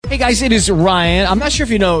Hey guys, it is Ryan. I'm not sure if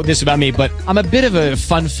you know this about me, but I'm a bit of a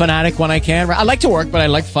fun fanatic when I can. I like to work, but I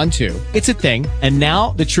like fun too. It's a thing. And now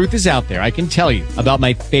the truth is out there. I can tell you about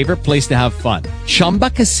my favorite place to have fun. Chumba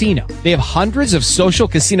Casino. They have hundreds of social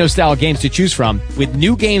casino style games to choose from with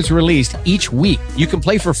new games released each week. You can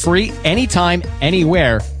play for free anytime,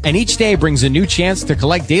 anywhere. And each day brings a new chance to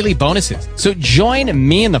collect daily bonuses. So join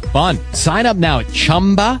me in the fun. Sign up now at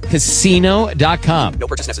ChumbaCasino.com. No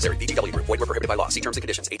purchase necessary. VGW Group. Void where prohibited by law. See terms and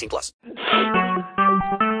conditions. 18+.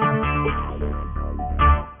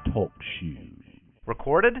 Talk shoes.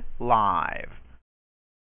 Recorded live.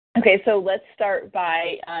 Okay, so let's start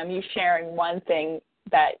by you sharing one thing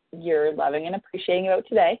that you're loving and appreciating about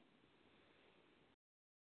today.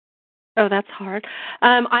 Oh, that's hard.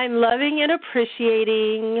 I'm loving and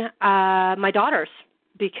appreciating my daughters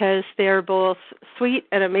because they're both sweet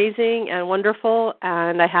and amazing and wonderful,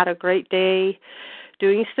 and I had a great day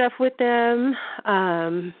doing stuff with them.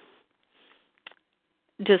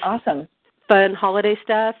 Just awesome. Fun holiday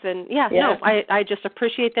stuff, and I just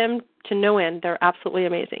appreciate them to no end. They're absolutely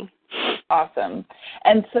amazing. Awesome.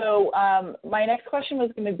 And so my next question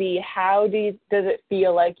was going to be, how does it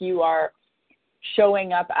feel like you are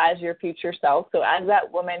showing up as your future self? So as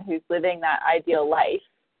that woman who's living that ideal life,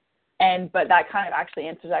 but that kind of actually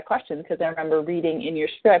answers that question, because I remember reading in your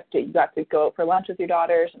script that you got to go out for lunch with your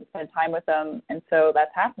daughters and spend time with them, and so that's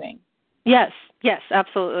happening. Yes,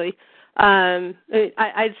 absolutely.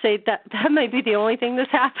 I'd say that might be the only thing that's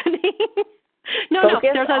happening. No,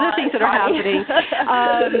 there's other things that are happening.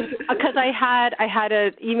 Because I had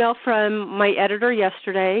an email from my editor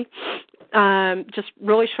yesterday, just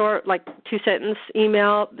really short, like 2-sentence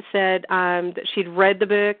email, said that she'd read the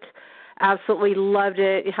book, absolutely loved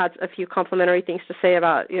it. It had a few complimentary things to say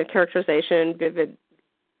about characterization, vivid,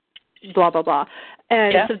 blah blah blah,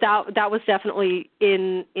 and so that was definitely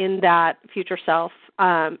in that future self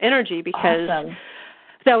energy, because awesome.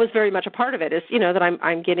 That was very much a part of it. Is that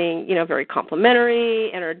I'm getting very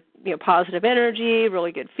complimentary and positive energy,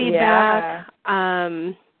 really good feedback.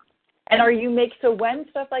 Yeah. And are you so when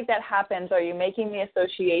stuff like that happens, are you making the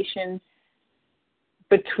association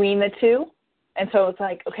between the two? And so it's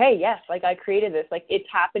like, okay, yes, like I created this, like it's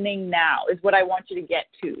happening now is what I want you to get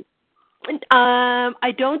to.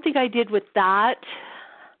 I don't think I did with that.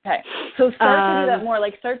 Okay. So start to do that more,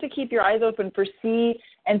 like start to keep your eyes open for see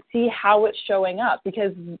how it's showing up,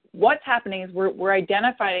 because what's happening is we're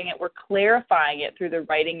identifying it, we're clarifying it through the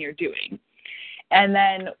writing you're doing. And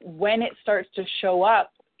then when it starts to show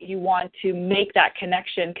up, you want to make that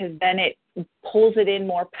connection, because then it pulls it in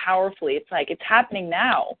more powerfully. It's like it's happening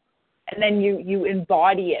now. And then you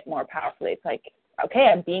embody it more powerfully. It's like, okay,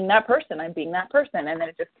 I'm being that person. And then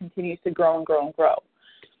it just continues to grow and grow and grow.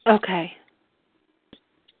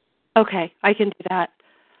 Okay, I can do that.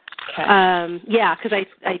 Okay. Because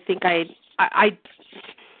I think I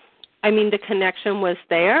mean, the connection was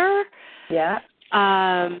there. Yeah.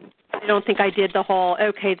 I don't think I did the whole,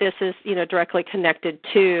 okay, this is, directly connected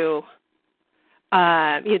to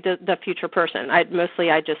the future person. I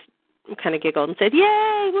just kind of giggled and said,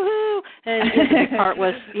 yay, woohoo. And the big part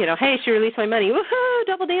was, hey, she released my money. Woohoo,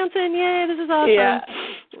 double dancing, yay, this is awesome. Yeah.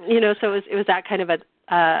 So it was that kind of a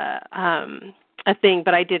thing,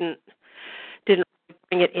 but I didn't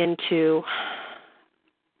bring it into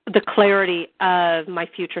the clarity of my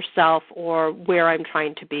future self or where I'm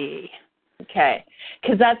trying to be. Okay.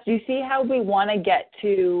 Because you see how we want to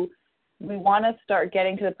start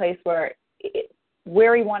getting to the place where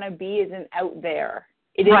we want to be isn't out there.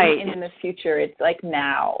 It isn't in the future. It's like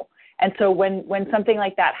now. And so when something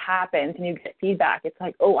like that happens and you get feedback, it's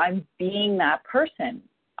like, oh, I'm being that person.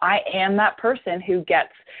 I am that person who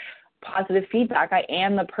gets positive feedback. I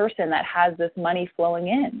am the person that has this money flowing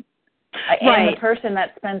in. I am the person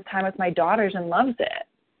that spends time with my daughters and loves it.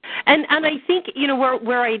 And I think,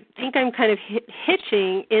 where I think I'm kind of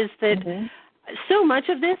hitching is that so much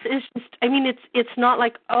of this is just, it's not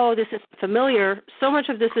like, oh, this is familiar. So much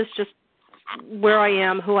of this is just where I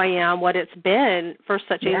am, who I am, what it's been for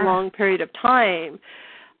such a long period of time.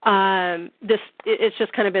 It's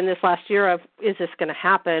just kind of been this last year of, is this going to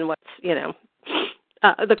happen? What's,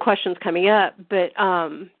 the questions coming up. But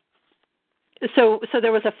so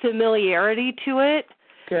there was a familiarity to it.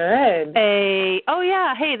 Good. Oh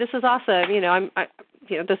yeah, hey, this is awesome.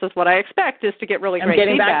 This is what I expect, is to get really great feedback.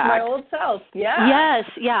 I'm getting back to my old self. Yeah. Yes,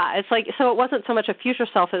 yeah. It's like, so it wasn't so much a future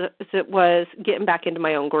self as it was getting back into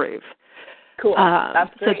my own groove. Cool.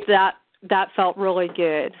 That's great. So that felt really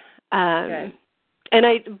good. Okay. And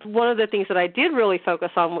one of the things that I did really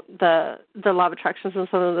focus on the law of attractions and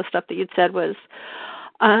some of the stuff that you'd said was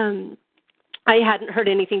I hadn't heard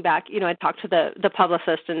anything back. I talked to the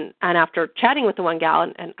publicist, and after chatting with the one gal,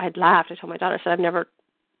 and I'd laughed. I told my daughter, I said, I've never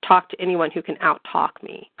talked to anyone who can out-talk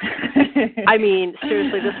me. I mean,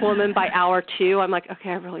 seriously, this woman by hour 2, I'm like, okay,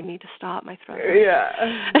 I really need to stop. My throat.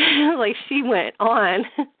 Yeah. Like, she went on.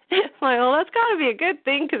 I'm like, well, that's got to be a good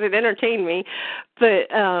thing because it entertained me. But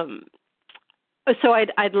so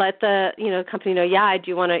I'd let the company know, yeah, I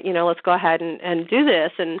do want to, let's go ahead and do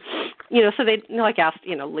this, and so they asked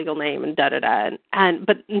legal name and and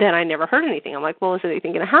but then I never heard anything. I'm like, well, is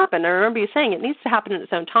anything going to happen? I remember you saying it needs to happen in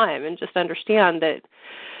its own time, and just understand that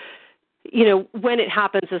when it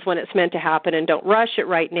happens is when it's meant to happen, and don't rush it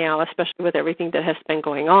right now, especially with everything that has been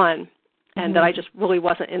going on, and that I just really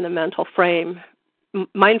wasn't in the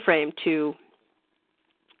mind frame to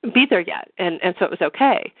be there yet, and so it was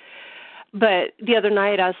okay. But the other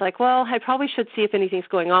night I was like, well, I probably should see if anything's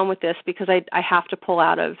going on with this, because I have to pull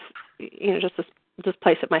out of, just this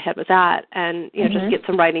place that my head was at, and, just get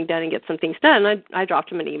some writing done and get some things done. And I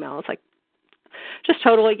dropped him an email. It's like, just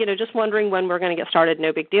totally, just wondering when we're going to get started.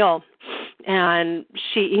 No big deal. And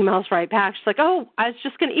she emails right back. She's like, oh, I was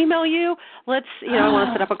just going to email you. Let's, I want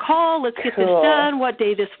to set up a call. Let's get this done. What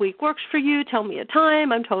day this week works for you? Tell me a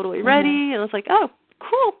time. I'm totally ready. And I was like, oh,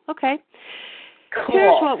 cool. Okay. Cool.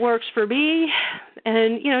 Here's what works for me,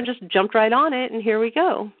 and, just jumped right on it, and here we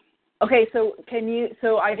go. Okay, so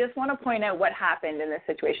I just want to point out what happened in this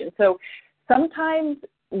situation. So sometimes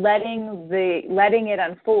letting it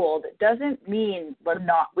unfold doesn't mean we're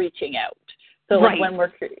not reaching out. So like when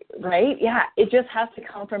we're, right? Yeah, it just has to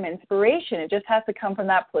come from inspiration. It just has to come from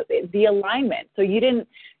the alignment. So you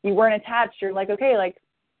weren't attached. You're like, okay,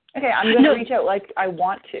 I'm going to reach out like I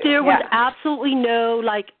want to. There was absolutely no,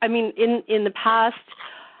 in the past,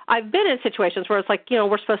 I've been in situations where it's like,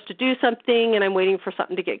 we're supposed to do something and I'm waiting for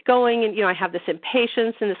something to get going. And, I have this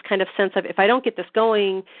impatience and this kind of sense of, if I don't get this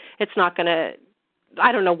going, it's not going to,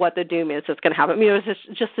 I don't know what the doom is that's going to happen. It was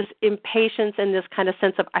just this impatience and this kind of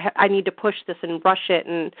sense of I need to push this and rush it.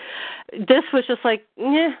 And this was just like,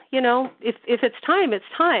 if it's time, it's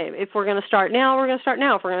time. If we're going to start now, we're going to start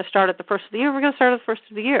now. If we're going to start at the first of the year, we're going to start at the first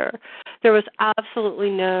of the year. There was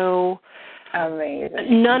absolutely none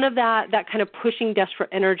of that kind of pushing desperate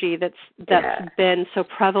energy that's been so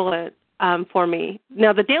prevalent for me.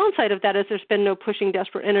 Now, the downside of that is there's been no pushing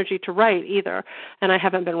desperate energy to write either, and I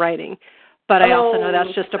haven't been writing. But I also know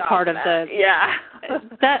that's just a part of the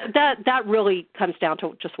that really comes down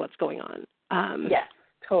to just what's going on. Yes,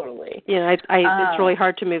 totally. It's really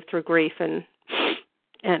hard to move through grief and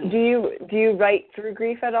do you write through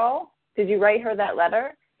grief at all? Did you write her that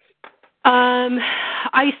letter?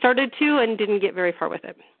 I started to and didn't get very far with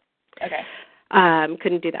it. Okay.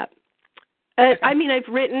 Couldn't do that. Okay. I've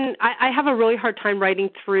written. I have a really hard time writing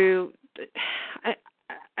through.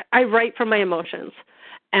 I write from my emotions.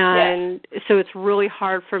 And so it's really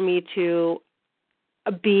hard for me to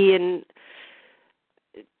be in.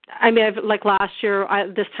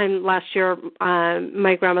 This time last year,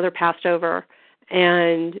 my grandmother passed over,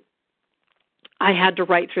 and I had to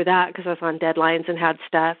write through that because I was on deadlines and had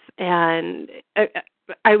stuff, and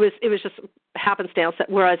it was just happenstance that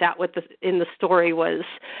where I was at in the story was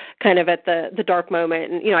kind of at the dark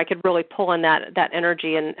moment, and I could really pull on that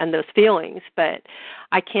energy and those feelings, but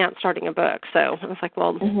I can't starting a book. So I was like, well,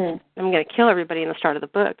 I'm going to kill everybody in the start of the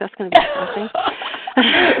book. That's going to be something.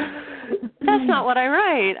 That's not what I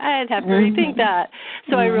write. I'd have to rethink that.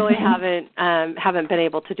 So I really haven't been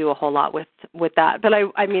able to do a whole lot with that. But I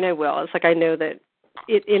will. It's like I know that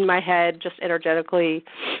in my head, just energetically,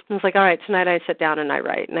 I was like, all right, tonight I sit down and I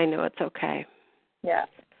write, and I know it's okay. Yeah.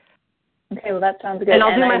 Okay, well, that sounds good. And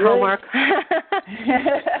I'll do my homework.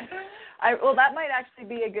 Well, that might actually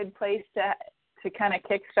be a good place to kind of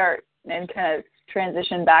kickstart and kind of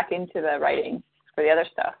transition back into the writing for the other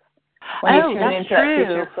stuff. When you tune into that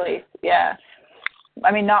future place. Yeah.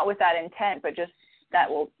 Not with that intent, but just that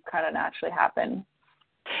will kind of naturally happen.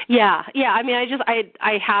 Yeah.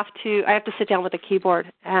 I have to sit down with a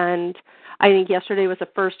keyboard, and I think yesterday was the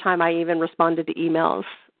first time I even responded to emails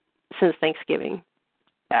since Thanksgiving.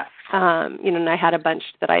 Yeah. And I had a bunch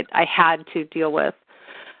that I had to deal with.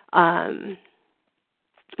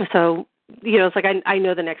 So, it's like I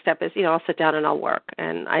know the next step is, I'll sit down and I'll work,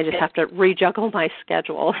 and I just have to rejuggle my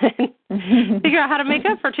schedule and figure out how to make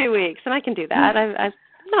up for 2 weeks, and I can do that. I've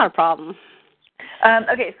not a problem.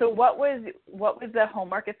 Okay, so what was the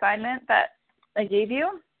homework assignment that I gave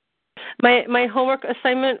you? My homework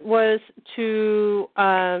assignment was to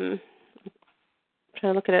I'm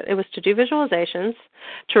trying to look at it. It was to do visualizations,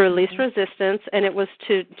 to release resistance, and it was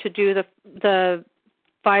to do the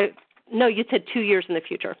 5. No, you said 2 years in the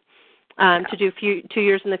future. To do 2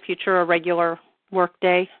 years in the future, a regular work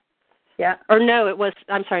day. Yeah. Or no, it was,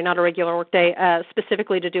 I'm sorry, not a regular work day,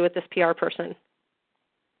 specifically to do with this PR person.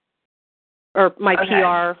 Or my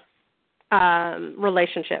PR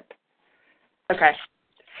relationship. Okay.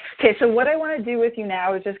 Okay, so what I want to do with you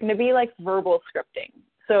now is just going to be like verbal scripting.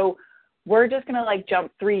 So we're just going to like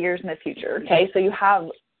jump 3 years in the future, okay? So you have,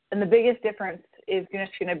 and the biggest difference is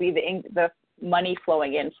just going to be the money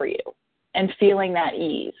flowing in for you and feeling that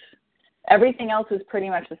ease. Everything else is pretty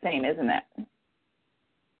much the same, isn't it?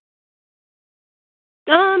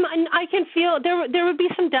 And I can feel there would be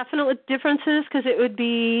some definite differences because it would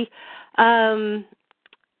be that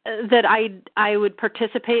I would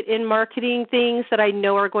participate in marketing things that I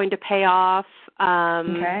know are going to pay off.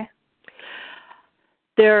 Okay.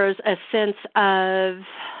 There's a sense of,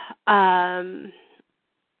 I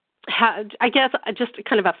guess, just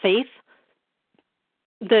kind of a faith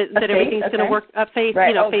that everything's going to work. A faith,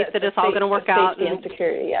 right. Faith that it's all going to work out. Safety and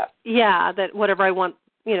security, yeah. Yeah, that whatever I want,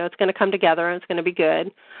 it's going to come together and it's going to be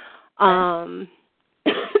good. Okay.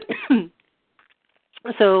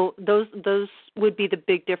 So those would be the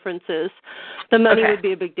big differences. The money would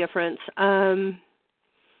be a big difference. So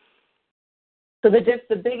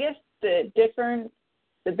the biggest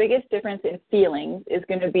difference in feelings is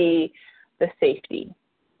going to be the safety.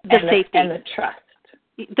 And the trust.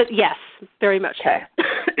 Yes, very much. Okay.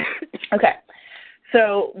 Okay.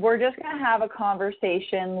 So we're just going to have a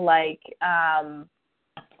conversation like a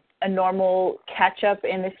normal catch-up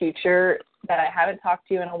in the future that I haven't talked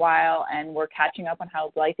to you in a while, and we're catching up on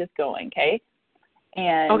how life is going, okay?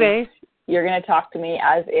 And you're going to talk to me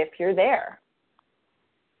as if you're there.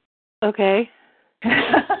 Okay. Can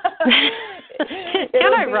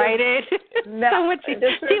I write it? No.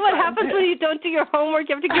 See what happens when you don't do your homework?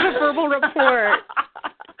 You have to give a verbal report.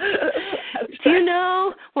 Do you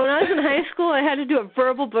know, when I was in high school, I had to do a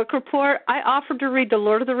verbal book report. I offered to read the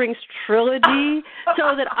Lord of the Rings trilogy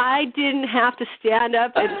so that I didn't have to stand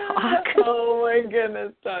up and talk. Oh, my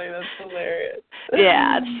goodness, Tony, that's hilarious.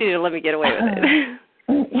 Yeah, she didn't let me get away with it.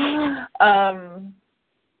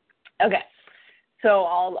 Okay, so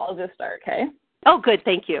I'll just start, okay? Oh, good,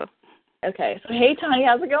 thank you. Okay, so hey, Tony,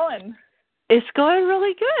 how's it going? It's going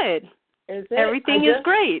really good. Is it? Everything is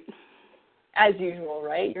great. As usual,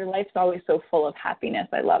 right? Your life's always so full of happiness.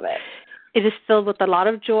 I love it. It is filled with a lot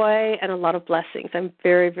of joy and a lot of blessings. I'm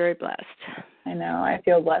very, very blessed. I know. I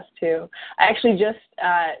feel blessed, too. I actually just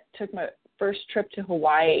took my first trip to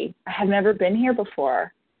Hawaii. I have never been here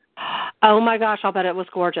before. Oh, my gosh. I'll bet it was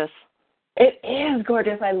gorgeous. It is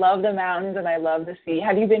gorgeous. I love the mountains and I love the sea.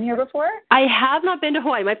 Have you been here before? I have not been to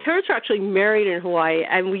Hawaii. My parents were actually married in Hawaii,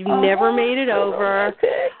 and we've never made it over.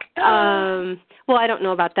 Well, I don't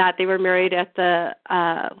know about that. They were married at the,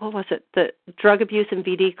 the Drug Abuse and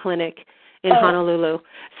VD Clinic in Honolulu.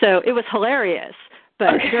 So it was hilarious,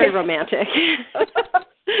 but very romantic.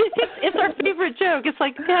 It's our favorite joke. It's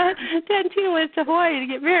like, Dad and Tina went to Hawaii to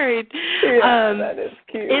get married. Yeah, that is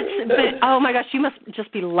cute. Oh, my gosh, you must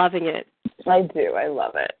just be loving it. I do. I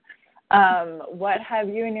love it. What have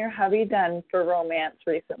you and your hubby done for romance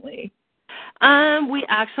recently? We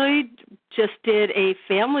actually just did a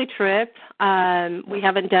family trip. We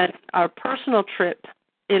haven't done our personal trip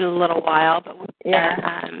in a little while, but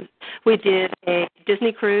we did a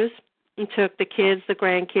Disney cruise and took the kids, the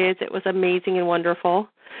grandkids. It was amazing and wonderful.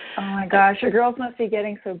 Oh, my gosh. Your girls must be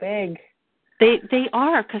getting so big. They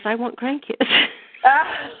are, because I want grandkids.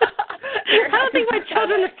 I don't think my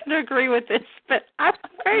children are going to agree with this, but I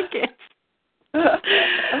want grandkids.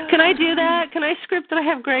 Can I do that? Can I script that I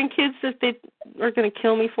have grandkids if they are going to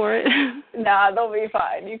kill me for it? Nah, they'll be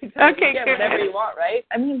fine. You can tell them whatever you want, right?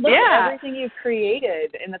 I mean, look at everything you've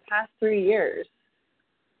created in the past 3 years.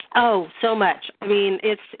 Oh, so much. I mean,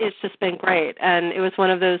 it's just been great. And it was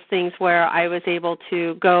one of those things where I was able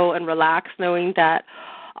to go and relax knowing that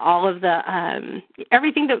all of the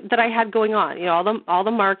everything that I had going on, all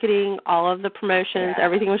the marketing, all of the promotions,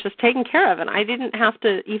 everything was just taken care of, and I didn't have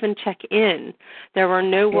to even check in. There were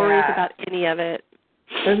no worries about any of it.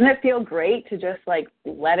 Doesn't it feel great to just like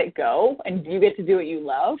let it go and you get to do what you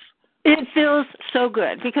love? It feels so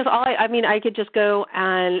good because I could just go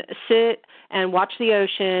and sit and watch the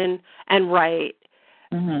ocean and write.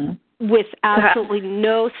 Mm-hmm. With absolutely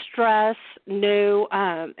no stress,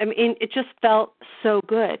 it just felt so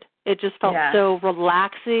good. It just felt so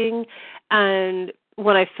relaxing. And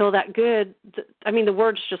when I feel that good, the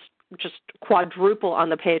words just quadruple on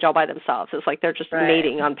the page all by themselves. It's like they're just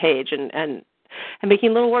mating on page and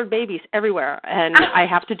making little word babies everywhere. And I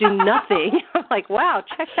have to do nothing. I'm like, wow,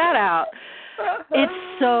 check that out. It's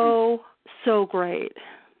so, so great.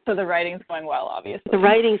 So the writing's going well, obviously. The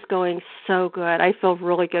writing's going so good. I feel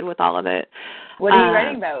really good with all of it. What are you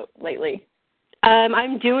writing about lately?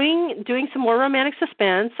 I'm doing some more romantic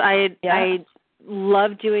suspense. I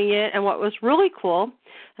love doing it, and what was really cool,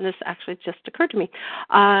 and this actually just occurred to me,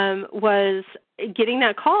 was getting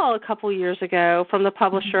that call a couple years ago from the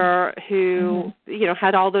publisher who,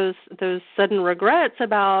 had all those sudden regrets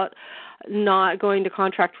about not going to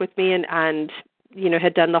contract with me and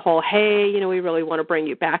had done the whole, hey, we really want to bring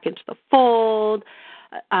you back into the fold,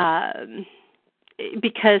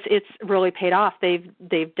 because it's really paid off.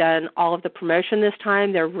 They've done all of the promotion this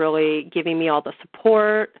time. They're really giving me all the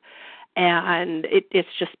support, and it's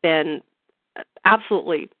just been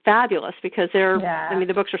absolutely fabulous because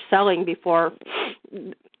the books are selling before,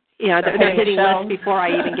 they're hitting lists before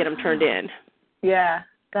I even get them turned in. Yeah,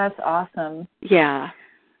 that's awesome. Yeah.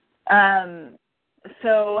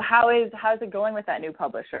 So how's it going with that new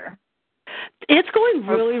publisher? It's going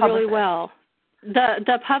really, really well.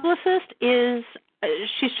 The publicist is,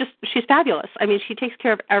 she's fabulous. I mean, she takes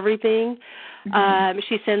care of everything.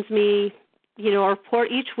 She sends me, a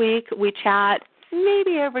report each week. We chat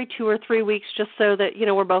maybe every 2 or 3 weeks just so that,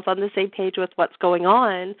 we're both on the same page with what's going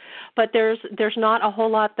on. But there's not a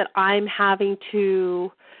whole lot that I don't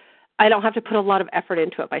have to put a lot of effort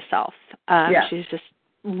into it myself. She's just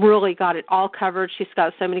really got it all covered. She's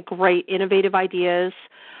got so many great innovative ideas,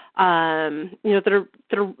 that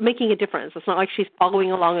are making a difference. It's not like she's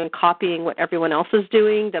following along and copying what everyone else is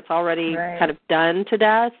doing that's already kind of done to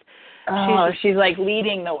death. She's like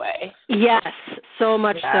leading the way. Yes, so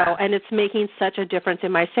much so. And it's making such a difference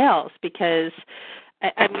in my sales because,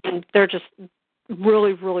 they're just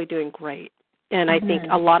really, really doing great. And I think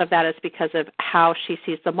a lot of that is because of how she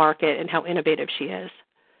sees the market and how innovative she is.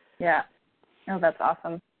 Yeah. Oh, that's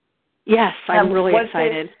awesome. Yes, I'm really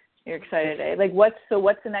excited. You're excited, eh? Like, what's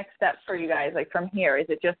the next step for you guys? Like from here, is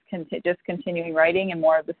it just continuing writing and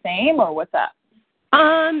more of the same, or what's that?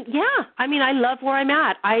 Yeah. I love where I'm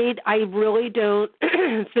at. I really don't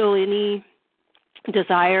feel any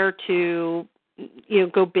desire to,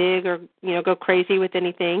 go big or, go crazy with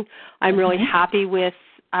anything. I'm really happy with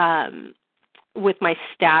my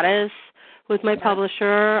status with my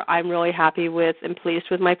publisher. I'm really happy with and pleased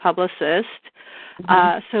with my publicist.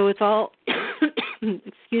 So it's all,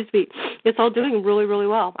 excuse me, it's all doing really, really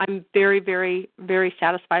well. I'm very, very, very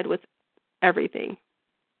satisfied with everything.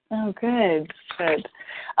 Oh, good.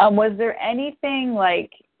 Was there anything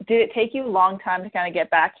did it take you a long time to kind of get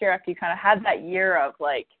back here after you kind of had that year of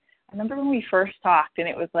I remember when we first talked and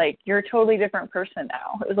it was you're a totally different person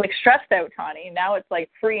now. It was stressed out Tani. Now it's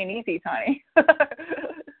free and easy Tani.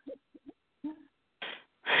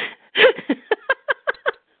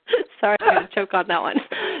 Sorry, I'm going to choke on that one.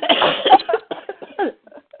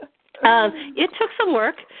 It took some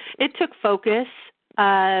work. It took focus.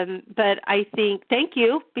 But I think, thank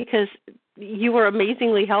you, because you were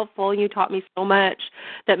amazingly helpful. You taught me so much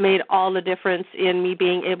that made all the difference in me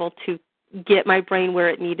being able to get my brain where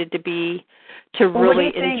it needed to be to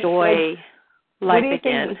really enjoy life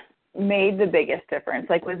again. Made the biggest difference?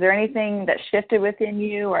 Was there anything that shifted within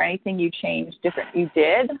you or anything you changed different you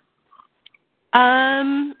did?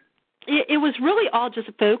 It was really all just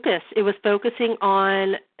focus. It was focusing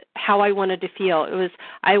on how I wanted to feel. It was,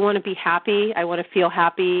 I want to be happy, I want to feel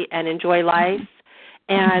happy and enjoy life.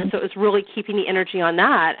 And so it was really keeping the energy on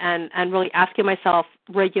that and really asking myself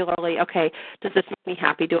regularly, okay, does this make me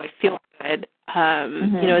happy? Do I feel good?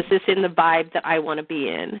 Is this in the vibe that I want to be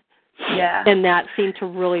in? Yeah. And that seemed to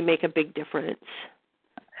really make a big difference.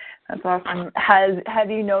 That's awesome. Have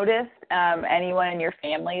you noticed anyone in your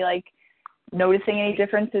family noticing any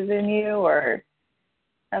differences in you or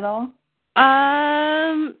at all?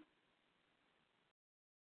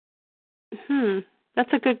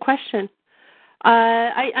 That's a good question.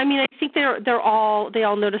 I think they all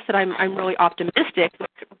notice that I'm really optimistic,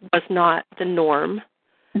 which was not the norm,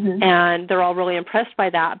 and they're all really impressed by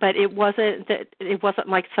that. But it wasn't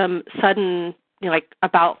like some sudden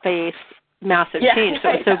about face massive change. So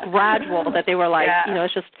it's so gradual that they were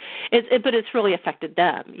but it's really affected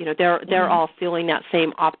them. They're all feeling that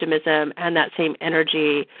same optimism and that same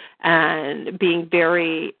energy and being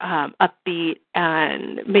very upbeat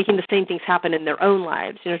and making the same things happen in their own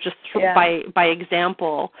lives. By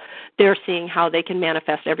example, they're seeing how they can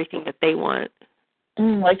manifest everything that they want.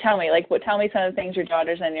 Tell me some of the things your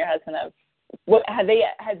daughters and your husband have. What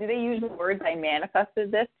do they use the words "I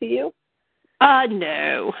manifested this" to you?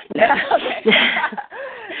 No. Okay.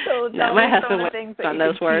 So no, my husband went on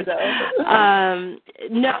those words.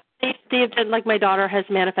 No, they've done, my daughter has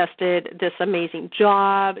manifested this amazing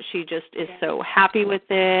job. She just is so happy with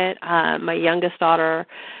it. My youngest daughter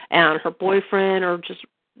and her boyfriend are just,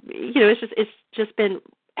 it's just been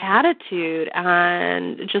attitude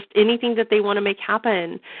and just anything that they want to make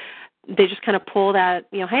happen. they just kind of pull that,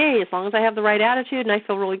 hey, as long as I have the right attitude and I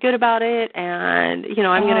feel really good about it, and it's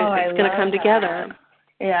going to come together.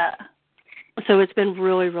 Yeah. So it's been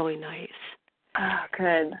really, really nice. Oh,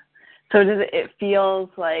 good. So it feels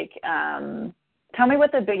like, tell me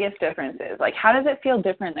what the biggest difference is. Like, how does it feel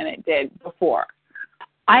different than it did before?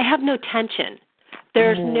 I have no tension.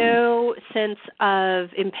 There's no sense of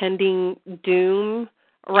impending doom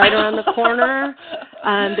right around the corner.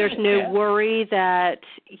 There's no worry that,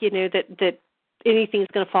 that anything's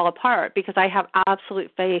going to fall apart, because I have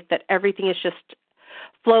absolute faith that everything is just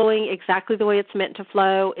flowing exactly the way it's meant to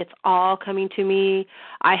flow. It's all coming to me.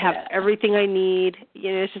 I have everything I need.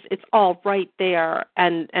 It's all right there,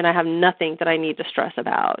 and I have nothing that I need to stress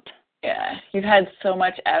about. Yeah, you've had so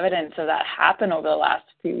much evidence of that happen over the last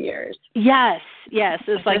few years. Yes.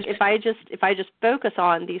 It's like if I just focus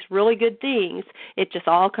on these really good things, it just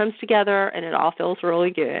all comes together and it all feels really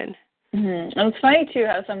good. Mm-hmm. And it's funny too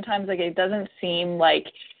how sometimes it doesn't seem like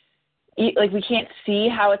we can't see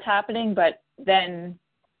how it's happening, but then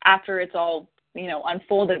after it's all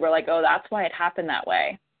unfolded, we're like, oh, that's why it happened that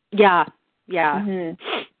way. Yeah.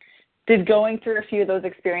 Mm-hmm. Did going through a few of those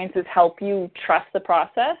experiences help you trust the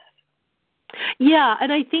process? Yeah,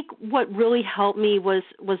 and I think what really helped me was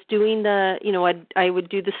doing I would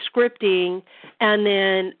do the scripting, and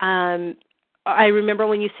then I remember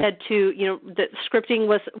when you said that scripting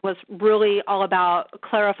was really all about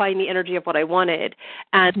clarifying the energy of what I wanted,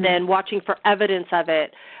 and then watching for evidence of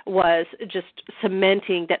it was just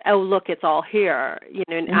cementing that, oh, look, it's all here,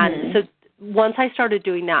 and so once I started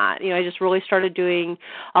doing that, I just really started doing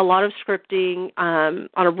a lot of scripting on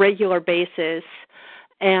a regular basis,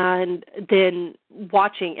 and then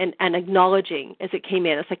watching and acknowledging as it came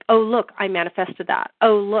in. It's like, oh, look, I manifested that.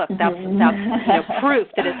 Oh, look, that's proof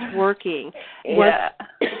that it's working. Yeah.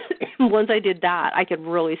 Once I did that, I could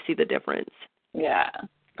really see the difference. Yeah,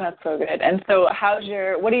 that's so good. And so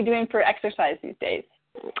what are you doing for exercise these days?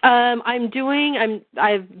 I've been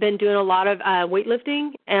doing a lot of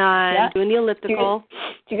weightlifting and doing the elliptical.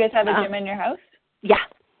 Do you guys have a gym in your house? Yeah.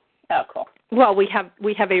 Oh, cool. Well, we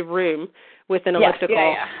have a room with an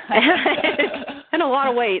elliptical and a lot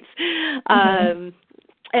of weights. And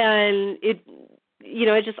it,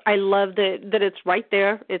 I love that it's right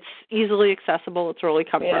there. It's easily accessible. It's really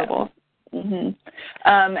comfortable. Yeah. Mm-hmm.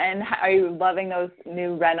 And are you loving those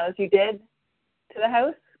new renos you did to the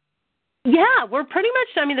house? Yeah, we're pretty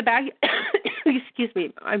much, the back, excuse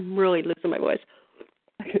me, I'm really losing my voice.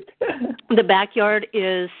 The backyard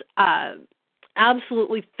is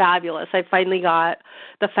absolutely fabulous. I finally got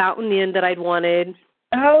the fountain in that I'd wanted,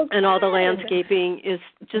 and all the landscaping is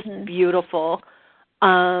just beautiful.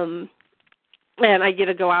 And I get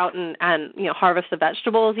to go out and harvest the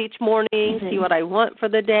vegetables each morning, see what I want for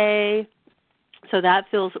the day. So that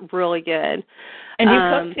feels really good. And you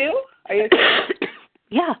cook too? Are you a cook?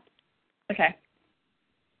 Yeah. Okay.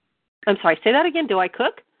 I'm sorry, say that again. Do I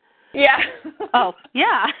cook? Yeah. Oh,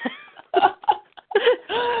 yeah.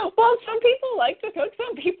 Well, some people like to cook,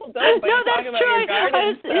 some people don't. But no, that's true.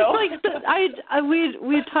 Garden, we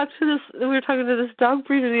were talking to this dog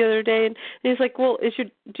breeder the other day, and he's like, "Well,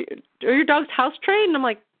 are your dogs house trained?" And I'm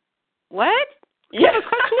like, "What? What kind of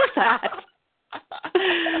question is that?"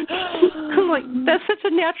 I'm like, "That's such a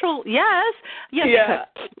natural yes." Yeah.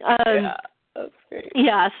 That's great.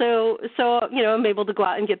 Yeah, so I'm able to go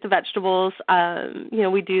out and get the vegetables.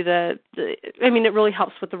 We do it really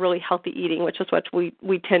helps with the really healthy eating, which is what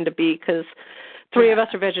we tend to be, because three of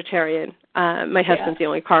us are vegetarian. My husband's the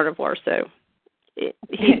only carnivore, so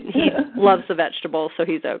he loves the vegetables, so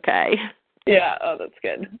he's okay. Yeah, oh, that's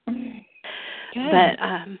good. But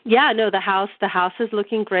the house is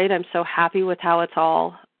looking great. I'm so happy with how it's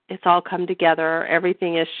all come together.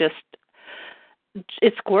 Everything is just,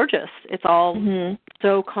 it's gorgeous. It's all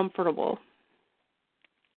so comfortable.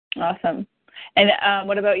 Awesome. And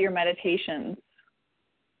what about your meditations?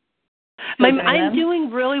 I'm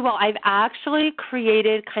doing really well. I've actually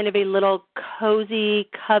created kind of a little cozy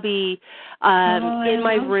cubby in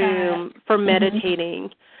my room for meditating.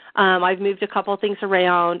 I've moved a couple of things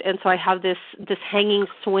around, and so I have this hanging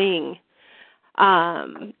swing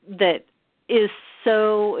that is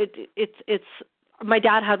so it's my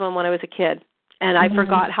dad had one when I was a kid. And I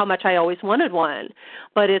forgot how much I always wanted one,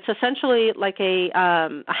 but it's essentially like a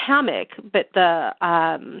hammock, but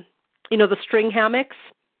the string hammocks.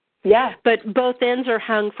 Yeah. But both ends are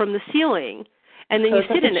hung from the ceiling, and then you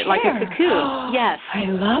sit in it like a cocoon. Yes. I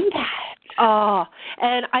love that. Oh,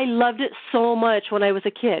 and I loved it so much when I was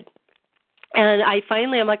a kid. And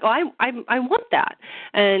I'm like, oh, I want that.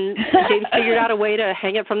 And James figured out a way to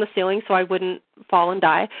hang it from the ceiling so I wouldn't fall and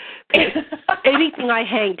die. Anything I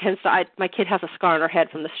hang tends to, my kid has a scar on her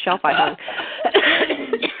head from the shelf I hung.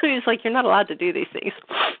 He's like, you're not allowed to do these things.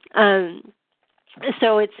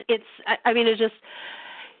 So it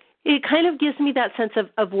kind of gives me that sense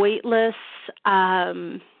of weightless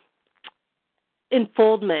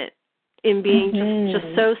enfoldment in being just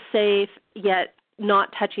so safe, yet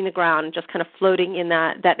not touching the ground, just kind of floating in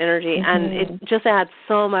that energy. And it just adds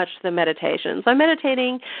so much to the meditations. I'm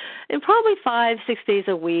meditating in probably 5-6 days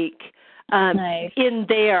a week in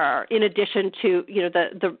there, in addition to,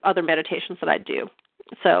 the other meditations that I do.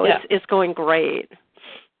 So it's going great.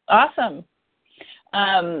 Awesome.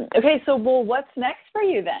 Okay, so what's next for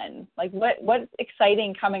you then? Like what's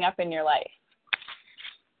exciting coming up in your life?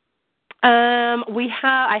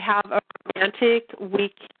 I have a romantic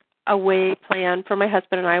week away plan for my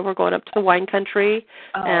husband and I. We're going up to the wine country,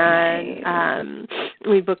 and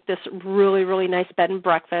we booked this really, really nice bed and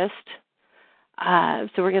breakfast. So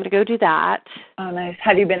we're going to go do that. Oh, nice.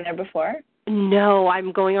 Have you been there before? No,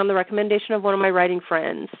 I'm going on the recommendation of one of my writing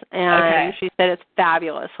friends, and she said it's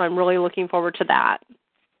fabulous. So I'm really looking forward to that.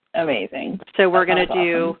 Amazing. So we're going to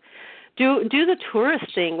do the tourist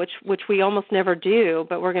thing, which we almost never do,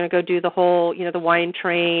 but we're going to go do the whole, the wine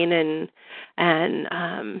train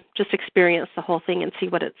and just experience the whole thing and see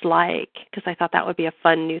what it's like, because I thought that would be a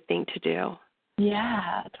fun new thing to do.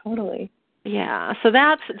 Yeah, totally. Yeah, so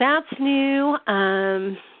that's new.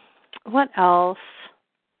 What else?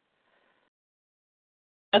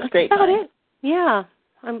 That's great. That's about it. Yeah,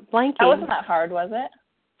 I'm blanking. That wasn't that hard, was it?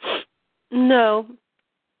 No.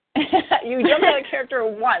 You jumped out of character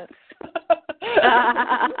once.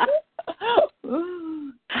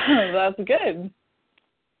 That's good.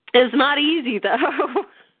 It's not easy, though.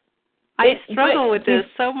 I struggle with this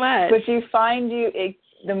so much. But you find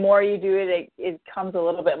the more you do it comes a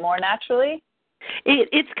little bit more naturally?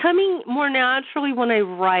 It's coming more naturally when I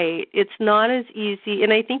write. It's not as easy,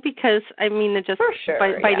 and I think because, it just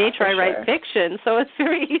by nature I write fiction, so it's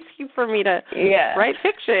very easy for me to write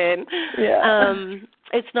fiction. Yeah.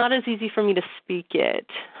 It's not as easy for me to speak it.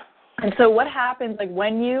 And so what happens, like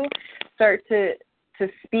when you start to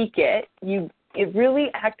speak it, it really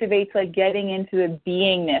activates like getting into the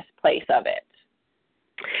beingness place of it.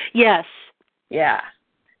 Yes. Yeah.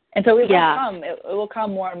 And so it will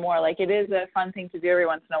come more and more. Like it is a fun thing to do every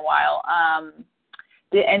once in a while.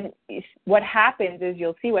 And what happens is,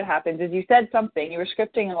 you'll see what happens is, you said something, you were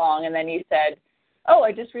scripting along, and then you said, oh,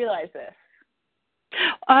 I just realized this.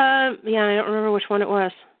 I don't remember which one it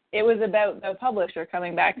was. It was about the publisher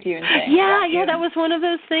coming back to you and saying, that was one of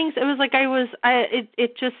those things. It was like that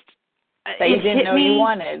you didn't know you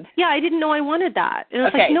wanted. Yeah, I didn't know I wanted that. And it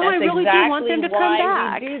was like, no, I really do want them to come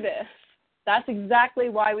back. We do this. That's exactly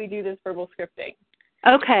why we do this verbal scripting.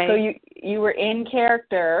 Okay. So you were in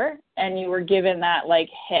character and you were given that like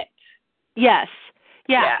hit. Yes.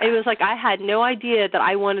 Yeah. It was like I had no idea that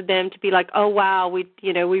I wanted them to be like, oh wow, we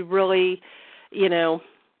really,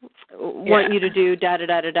 want you to do da da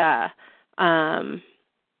da da da.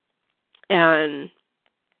 And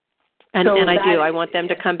I do. I want them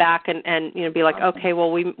to come back and be like, okay,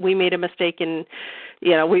 well we made a mistake, and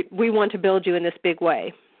we want to build you in this big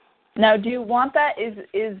way. Now, do you want that?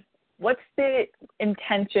 Is what's the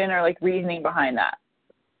intention or like reasoning behind that?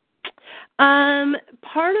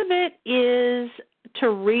 Part of it is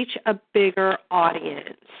to reach a bigger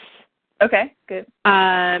audience. Okay, good.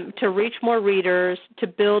 To reach more readers, to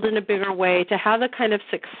build in a bigger way, to have the kind of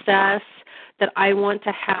success that I want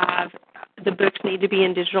to have. The books need to be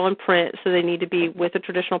in digital and print, so they need to be with a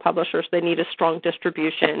traditional publisher, so they need a strong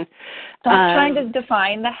distribution. So I'm trying to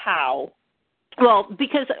define the how. Well,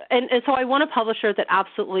 because, and so I want a publisher that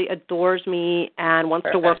absolutely adores me and wants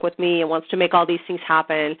to work with me and wants to make all these things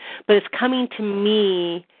happen, but it's coming to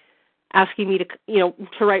me, asking me to,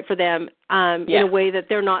 to write for them in a way that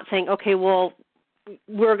they're not saying, okay, well,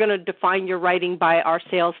 we're going to define your writing by our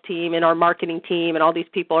sales team and our marketing team, and all these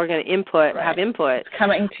people are going to have input. It's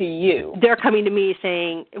coming to you. They're coming to me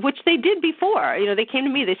saying, which they did before. They came to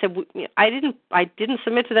me. They said, I didn't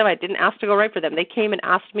submit to them. I didn't ask to go write for them. They came and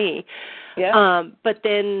asked me. Yeah. But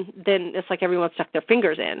then it's like everyone stuck their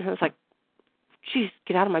fingers in. I was like, geez,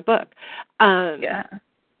 get out of my book.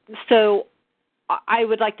 So I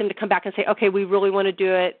would like them to come back and say, okay, we really want to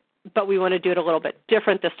do it, but we want to do it a little bit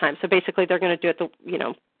different this time. So basically they're going to do it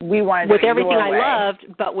we want to with everything I loved,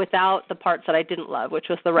 but without the parts that I didn't love, which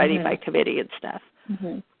was the writing by committee and stuff.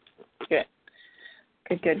 Mm-hmm. Good.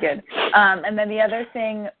 And then the other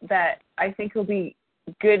thing that I think will be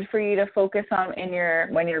good for you to focus on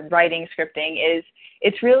when you're writing scripting is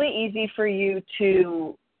it's really easy for you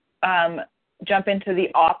to jump into the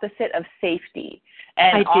opposite of safety.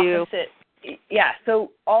 And yeah,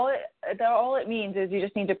 so all it means is you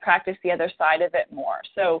just need to practice the other side of it more.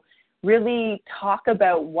 So really talk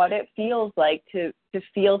about what it feels like to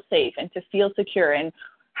feel safe and to feel secure, and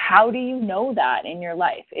how do you know that in your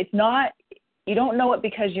life? It's not, you don't know it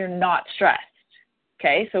because you're not stressed,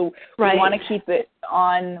 okay? So right. We want to keep it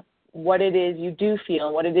on what it is you do feel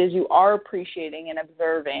and what it is you are appreciating and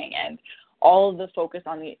observing, and all of the focus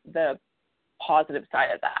on the positive side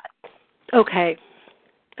of that. Okay.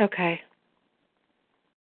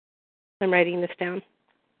 I'm writing this down.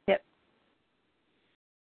 Yep.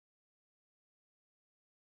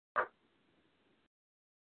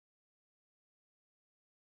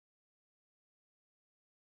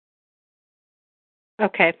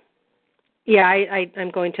 Okay. Yeah, I'm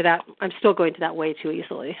going to that. I'm still going to that way too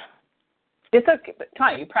easily. It's okay, but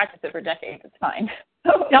fine. You practice it for decades. It's fine.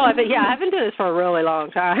 No, I've been doing this for a really long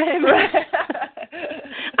time.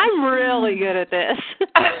 I'm really good at this.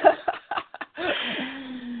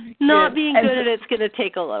 Not being good at it's going to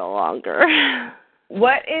take a little longer.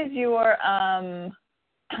 What is your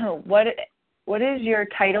what is your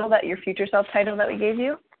title, that your future self title that we gave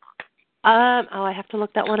you? I have to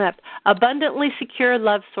look that one up. Abundantly Secure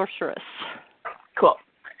Love Sorceress. Cool.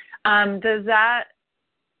 Does that,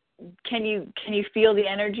 can you feel the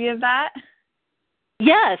energy of that?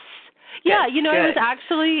 Yes. Yeah, Good. It was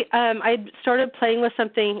actually, I started playing with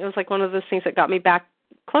something. It was like one of those things that got me back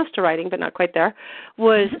close to writing, but not quite there,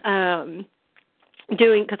 was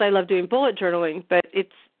doing, because I love doing bullet journaling, but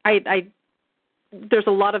there's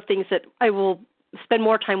a lot of things that I will spend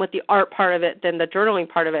more time with the art part of it than the journaling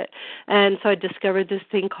part of it. And so I discovered this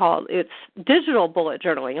thing called, it's digital bullet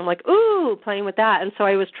journaling. I'm like, ooh, playing with that. And so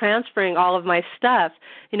I was transferring all of my stuff,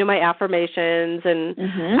 my affirmations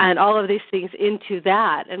and all of these things into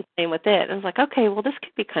that and playing with it. And I was like, okay, well, this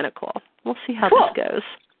could be kind of cool. We'll see how this goes.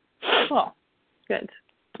 Cool. Good.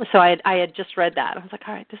 So I had just read that. I was like,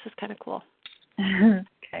 all right, this is kind of cool.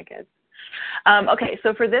 Okay, good. Okay,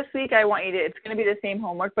 so for this week, I want you to, it's going to be the same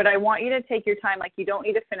homework, but I want you to take your time. Like, you don't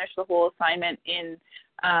need to finish the whole assignment in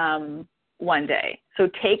one day. So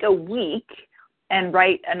take a week and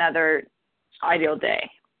write another ideal day.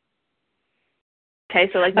 Okay,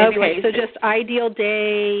 so like maybe so just ideal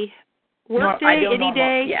day, work day, any normal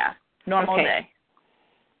day? Yeah, normal day.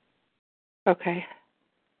 Okay.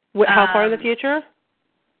 How far in the future?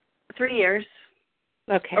 3 years.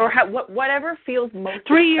 Okay. Or whatever feels most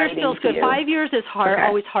 3 years exciting feels to good. you. 5 years is hard,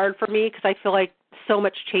 always hard for me because I feel like so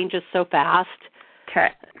much changes so fast. Okay.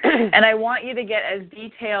 And I want you to get as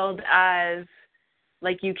detailed as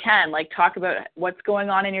like you can. Like, talk about what's going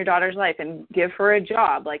on in your daughter's life and give her a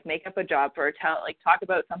job. Like, make up a job for her. Talk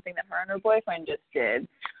about something that her and her boyfriend just did.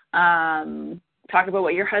 Talk about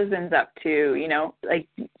what your husband's up to. Like,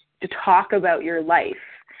 to talk about your life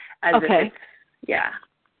as if it's, yeah.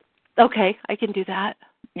 Okay, I can do that.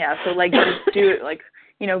 Yeah, so like just do it like,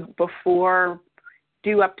 before,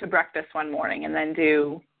 do up to breakfast one morning, and then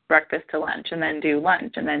do breakfast to lunch, and then do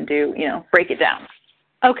lunch, and then do, break it down.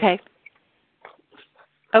 Okay,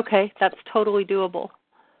 that's totally doable.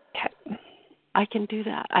 Okay. I can do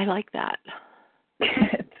that. I like that.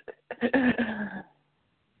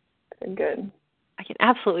 Good. I can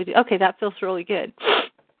absolutely do. Okay, that feels really good.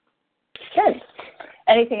 Good.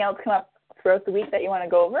 Anything else come up throughout the week that you want to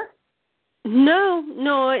go over?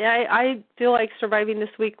 No, I feel like surviving this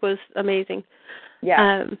week was amazing.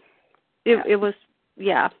 Yeah. It was,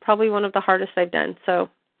 probably one of the hardest I've done. So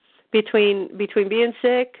between being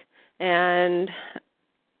sick and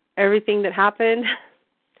everything that happened,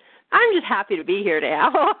 I'm just happy to be here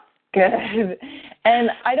now. Good. And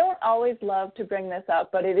I don't always love to bring this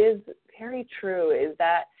up, but it is very true, is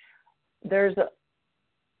that there's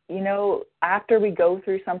after we go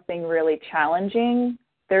through something really challenging,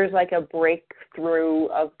 there's like a breakthrough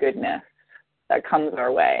of goodness that comes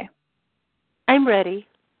our way. I'm ready.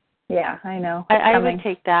 Yeah, I know. I would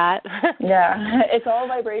take that. Yeah, it's all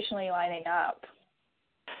vibrationally lining up.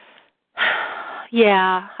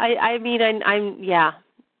 Yeah,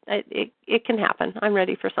 it can happen. I'm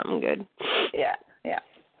ready for something good. Yeah.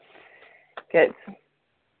 Good.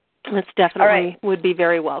 It's definitely would be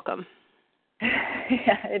very welcome.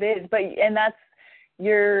 Yeah, it is. And that's,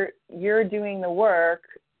 you're doing the work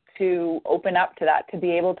to open up to that, to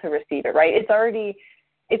be able to receive it, right?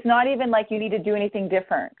 It's not even like you need to do anything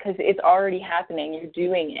different, because it's already happening. You're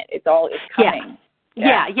doing it. It's coming.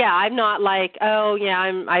 Yeah. I'm not like,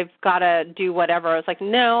 I've got to do whatever. It's like,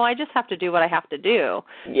 no, I just have to do what I have to do.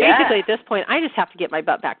 Yeah. Basically, at this point, I just have to get my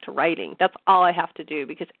butt back to writing. That's all I have to do,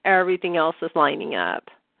 because everything else is lining up.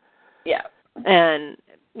 Yeah. And,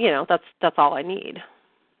 that's all I need.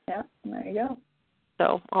 Yeah, there you go.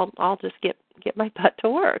 So I'll just get my butt to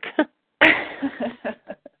work.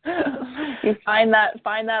 You find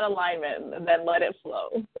that alignment and then let it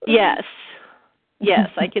flow. Yes,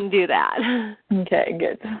 I can do that. Okay,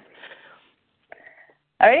 good.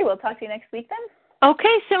 All right, we'll talk to you next week then.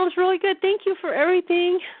 Okay, sounds really good. Thank you for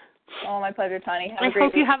everything. Oh, my pleasure, Tani. I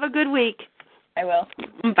hope you have a good week. I will.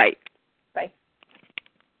 Bye. Bye.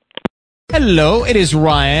 Hello, it is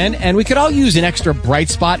Ryan, and we could all use an extra bright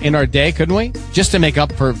spot in our day, couldn't we? Just to make up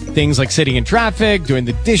for things like sitting in traffic, doing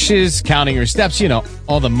the dishes, counting your steps, you know,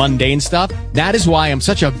 all the mundane stuff. That is why I'm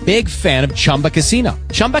such a big fan of Chumba Casino.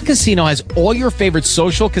 Chumba Casino has all your favorite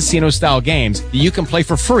social casino-style games that you can play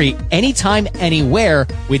for free anytime, anywhere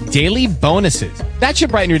with daily bonuses. That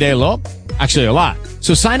should brighten your day a little. Actually, a lot.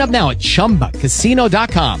 So sign up now at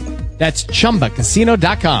ChumbaCasino.com. That's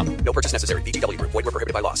ChumbaCasino.com. No purchase necessary. VGW Group. Void where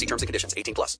prohibited by law. See terms and conditions. 18+.